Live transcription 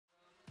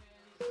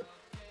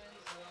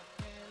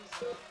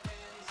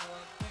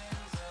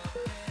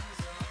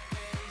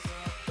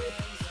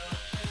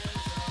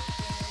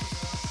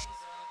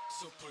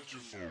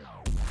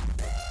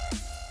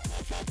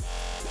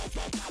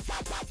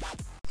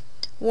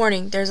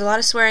Warning, there's a lot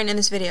of swearing in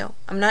this video.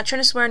 I'm not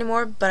trying to swear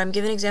anymore, but I'm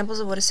giving examples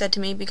of what is said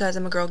to me because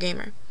I'm a girl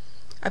gamer.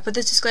 I put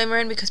this disclaimer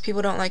in because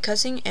people don't like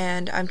cussing,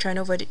 and I'm trying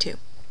to avoid it too.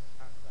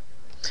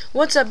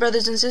 What's up,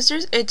 brothers and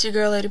sisters? It's your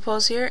girl Lady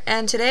Pulse here,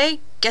 and today,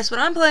 guess what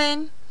I'm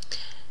playing?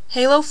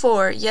 Halo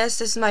 4. Yes,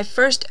 this is my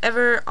first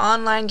ever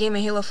online game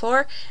of Halo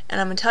 4, and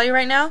I'm gonna tell you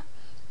right now,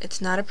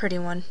 it's not a pretty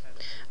one.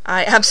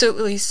 I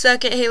absolutely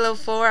suck at Halo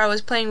 4. I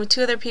was playing with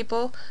two other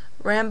people,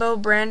 Rambo,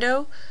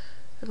 Brando,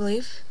 I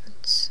believe.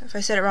 If I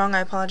said it wrong, I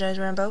apologize,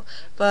 Rambo.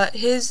 But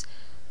his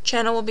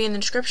channel will be in the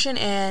description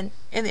and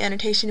in the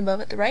annotation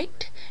above at the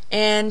right.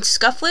 And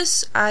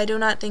Scuffless, I do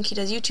not think he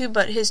does YouTube,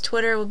 but his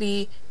Twitter will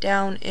be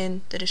down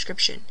in the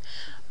description.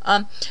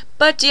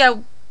 But yeah,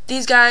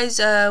 these guys,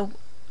 I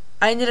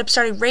ended up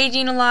starting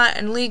raging a lot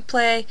in league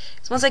play.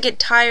 So once I get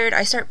tired,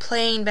 I start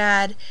playing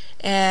bad.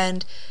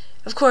 And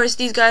of course,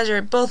 these guys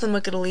are both in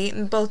Wicked Elite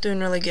and both doing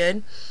really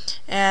good.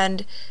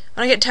 And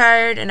when I get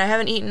tired and I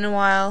haven't eaten in a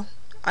while,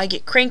 I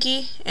get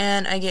cranky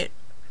and I get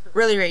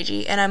really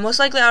ragey, and I most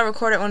likely I'll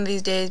record it one of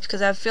these days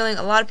because I have a feeling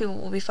a lot of people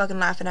will be fucking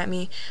laughing at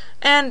me,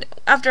 and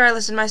after I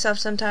listen to myself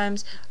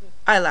sometimes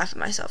I laugh at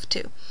myself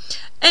too.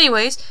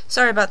 Anyways,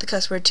 sorry about the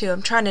cuss word too.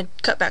 I'm trying to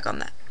cut back on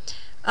that.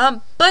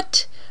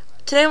 But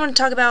today I want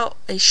to talk about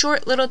a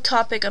short little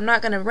topic. I'm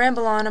not going to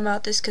ramble on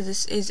about this because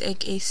this is a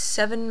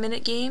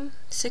 7-minute game,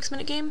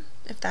 6-minute game,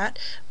 if that.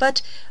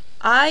 But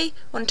I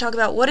want to talk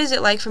about what is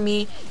it like for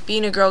me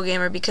being a girl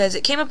gamer, because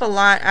it came up a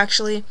lot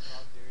actually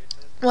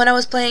when I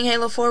was playing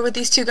Halo 4 with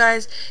these two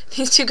guys.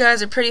 These two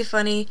guys are pretty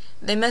funny.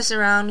 They mess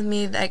around with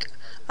me. Like,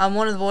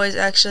 one of the boys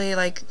actually,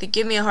 like, they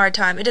give me a hard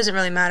time. It doesn't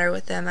really matter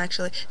with them,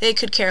 actually. They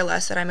could care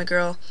less that I'm a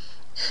girl.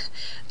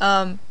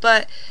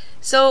 But,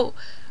 so,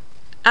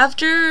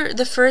 after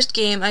the first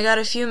game, I got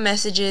a few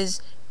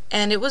messages,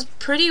 and it was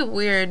pretty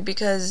weird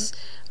because,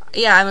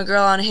 yeah, I'm a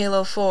girl on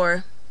Halo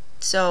 4.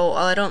 So,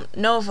 I don't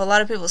know if a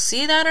lot of people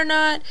see that or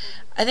not.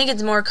 I think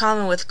it's more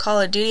common with Call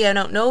of Duty. I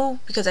don't know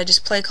because I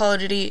just play Call of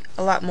Duty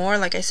a lot more.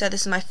 Like I said,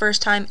 this is my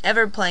first time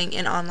ever playing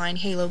an online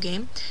Halo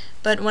game.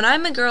 But when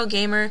I'm a girl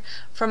gamer,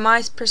 from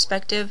my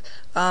perspective,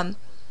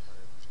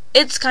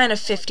 it's kind of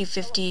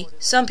 50-50.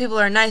 Some people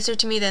are nicer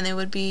to me than they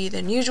would be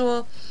than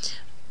usual,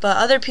 but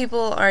other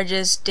people are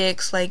just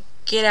dicks, like,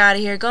 get out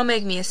of here, go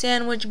make me a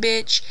sandwich,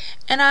 bitch.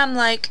 And I'm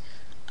like,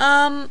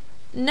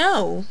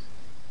 no.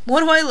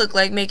 What do I look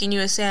like making you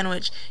a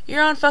sandwich?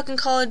 You're on fucking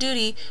Call of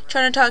Duty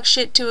trying to talk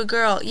shit to a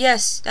girl.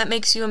 Yes, that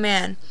makes you a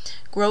man.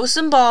 Grow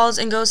some balls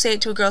and go say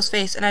it to a girl's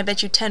face, and I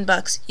bet you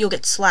 $10 you'll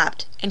get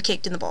slapped and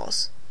kicked in the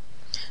balls.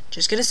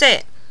 Just gonna say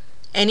it.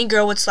 Any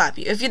girl would slap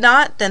you. If you're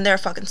not, then they're a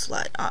fucking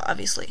slut,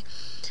 obviously.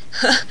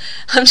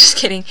 I'm just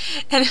kidding.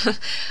 And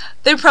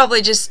they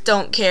probably just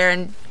don't care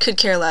and could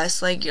care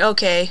less. Like,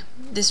 okay,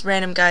 this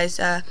random guy's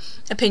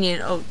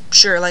opinion, oh,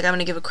 sure, like I'm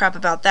gonna give a crap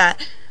about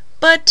that.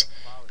 But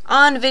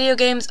on video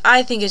games,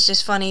 I think it's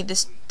just funny, the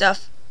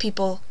stuff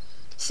people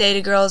say to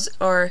girls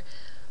or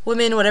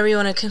women, whatever you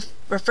want to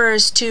refer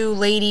us to,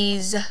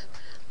 ladies.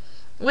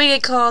 We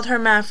get called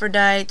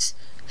hermaphrodites,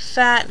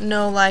 fat,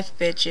 no-life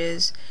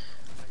bitches,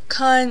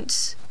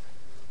 cunts,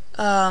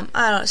 I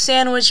don't know,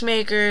 sandwich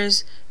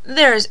makers.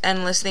 There's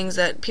endless things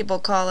that people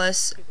call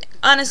us.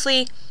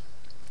 Honestly,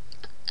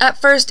 at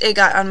first it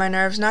got on my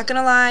nerves, not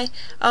gonna lie.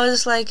 I was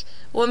just like,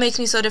 what makes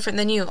me so different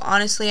than you?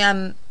 Honestly,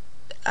 I'm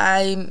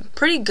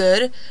pretty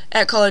good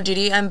at Call of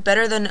Duty. I'm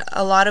better than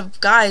a lot of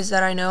guys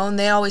that I know, and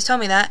they always tell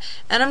me that.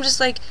 And I'm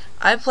just like,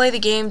 I play the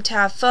game to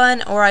have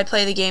fun, or I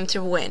play the game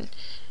to win.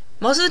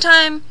 Most of the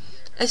time,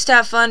 it's to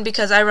have fun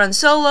because I run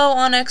solo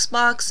on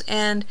Xbox,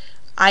 and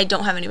I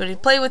don't have anybody to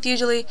play with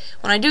usually.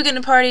 When I do get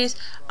into parties,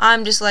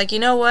 I'm just like, you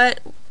know what?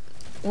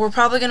 We're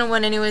probably going to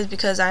win anyways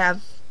because I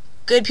have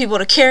good people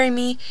to carry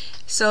me,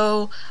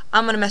 so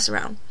I'm going to mess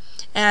around.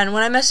 And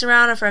when I mess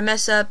around, if I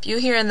mess up, you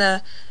hear in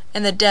the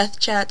death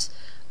chats,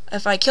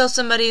 if I kill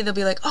somebody, they'll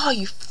be like, oh,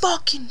 you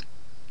fucking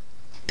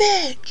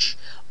bitch,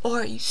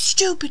 or you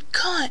stupid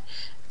cunt,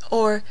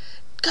 or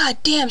god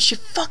damn, she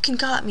fucking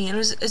got me. And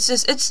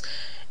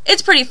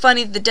it's pretty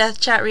funny, the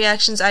death chat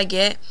reactions I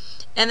get.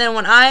 And then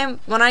when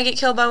I get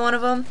killed by one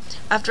of them,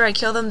 after I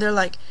kill them, they're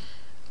like,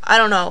 I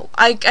don't know,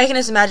 I can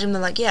just imagine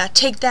them like, yeah,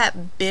 take that,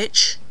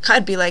 bitch.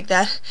 I'd be like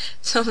that.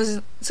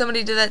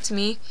 Somebody did that to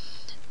me.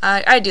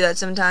 I do that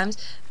sometimes,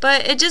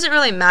 but it doesn't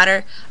really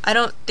matter. I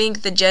don't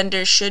think the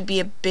gender should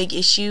be a big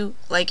issue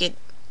like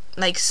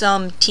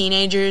some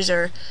teenagers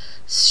or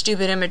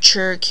stupid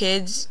immature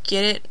kids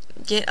get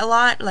a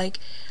lot. Like,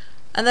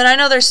 and then I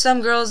know there's some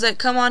girls that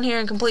come on here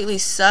and completely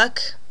suck,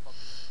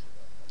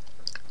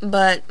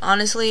 but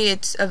honestly,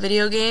 it's a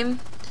video game.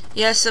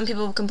 Yes, some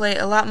people can play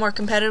a lot more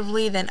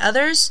competitively than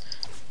others,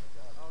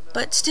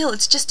 but still,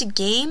 it's just a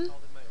game,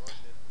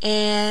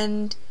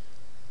 and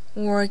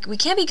we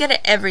can't be good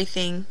at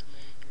everything.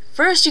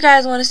 First, you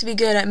guys want us to be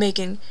good at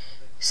making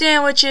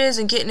sandwiches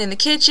and getting in the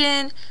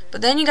kitchen,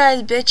 but then you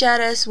guys bitch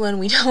at us when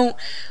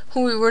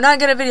we're not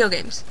good at video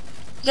games.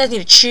 You guys need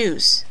to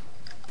choose.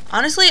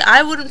 Honestly,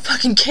 I wouldn't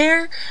fucking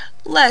care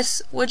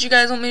less what you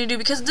guys want me to do,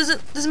 because it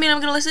doesn't mean I'm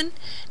gonna listen.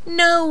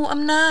 No,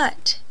 I'm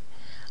not.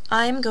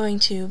 I'm going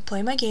to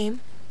play my game,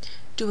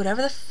 do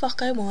whatever the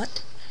fuck I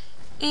want,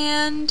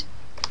 and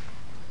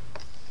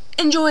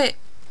enjoy it.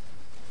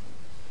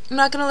 I'm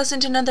not gonna listen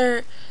to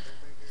another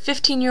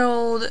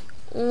 15-year-old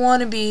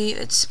wannabe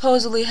that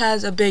supposedly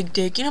has a big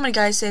dick. You know how many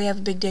guys say they have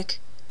a big dick?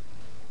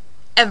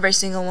 Every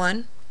single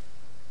one.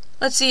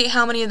 Let's see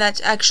how many of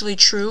that's actually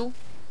true.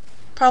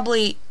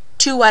 Probably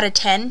 2 out of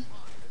 10.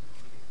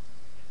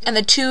 And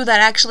the 2 that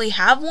actually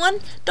have one,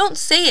 don't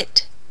say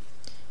it.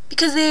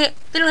 Because they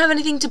don't have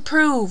anything to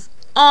prove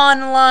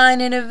online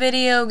in a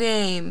video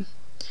game.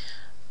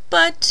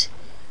 But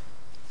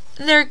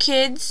they're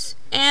kids,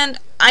 and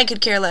I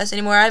could care less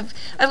anymore. I've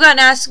gotten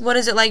asked what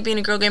is it like being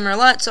a girl gamer a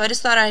lot, so I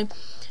just thought I'd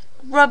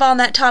rub on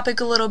that topic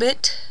a little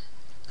bit.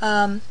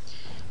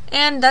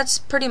 And that's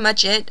pretty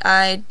much it.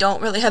 I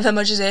don't really have that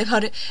much to say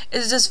about it.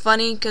 It's just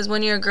funny because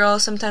when you're a girl,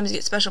 sometimes you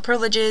get special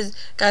privileges.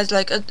 Guys are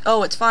like,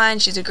 oh, it's fine,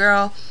 she's a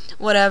girl,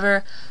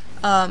 whatever.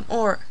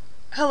 Or,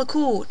 hella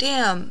cool,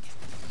 damn,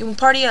 you can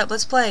party up,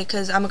 let's play,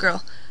 because I'm a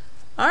girl.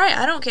 Alright,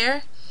 I don't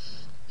care.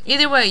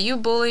 Either way, you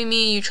bully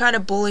me, you try to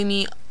bully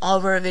me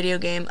over a video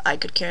game, I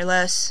could care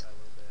less.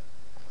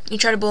 You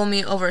try to bully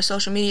me over a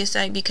social media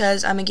site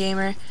because I'm a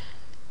gamer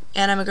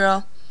and I'm a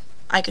girl,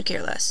 I could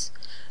care less.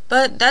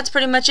 But that's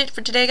pretty much it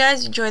for today,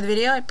 guys. Enjoy the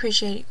video. I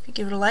appreciate it if you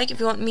give it a like. If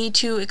you want me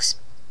to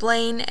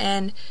explain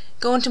and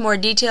go into more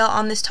detail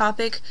on this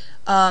topic,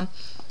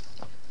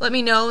 let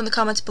me know in the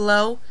comments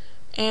below.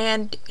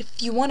 And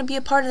if you want to be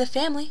a part of the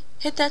family,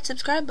 hit that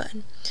subscribe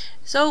button.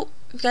 So,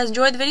 if you guys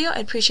enjoyed the video,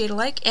 I'd appreciate a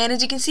like. And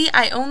as you can see,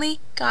 I only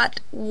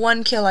got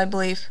 1 kill, I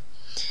believe.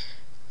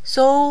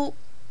 So,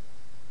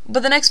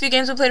 but the next few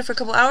games we played for a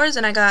couple hours,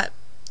 and I got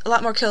a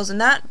lot more kills than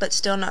that, but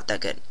still not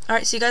that good.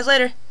 Alright, see you guys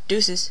later.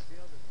 Deuces.